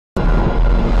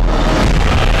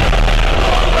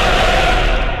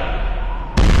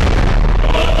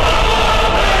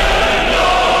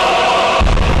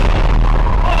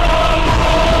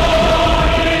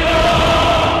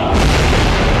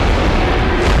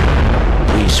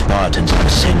Spartans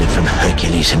descended from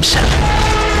Hercules himself.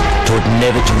 Taught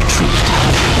never to retreat,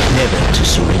 never to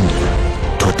surrender.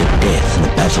 Taught that death on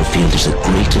the battlefield is the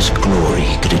greatest glory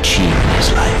he could achieve in his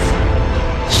life.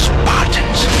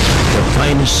 Spartans, the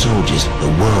finest soldiers the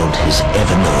world has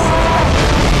ever known.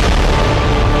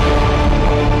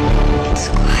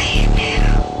 It's quiet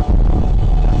now.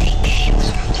 They came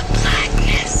from the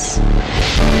blackness.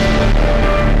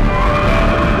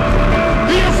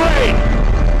 Be afraid!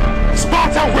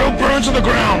 Sparta will burn to the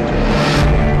ground!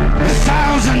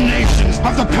 1,000 nations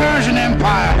of the Persian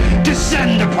Empire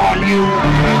descend upon you!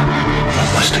 What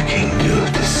must a king do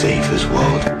to save his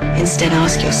world? Instead,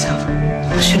 ask yourself,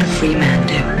 what should a free man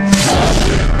do?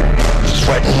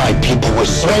 Threaten my people with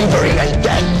slavery and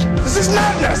death! This is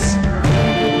madness!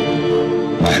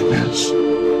 Madness.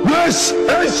 This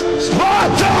is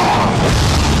Sparta!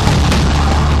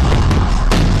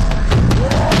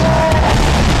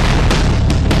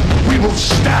 We will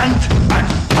stand and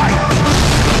fight!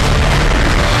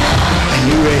 A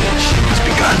new age has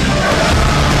begun.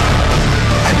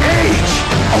 An age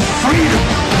of freedom!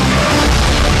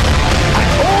 And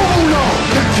all who know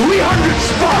that 300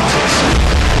 Spartans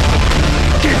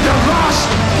give their last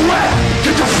breath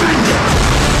to defend it!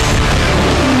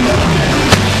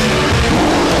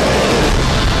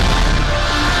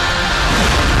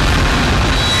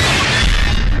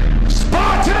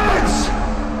 Spartans!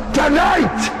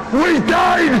 Tonight we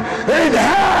dine in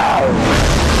hell!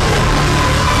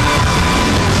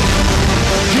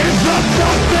 Give them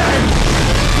nothing,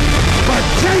 but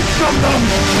take from them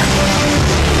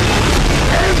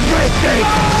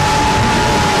everything!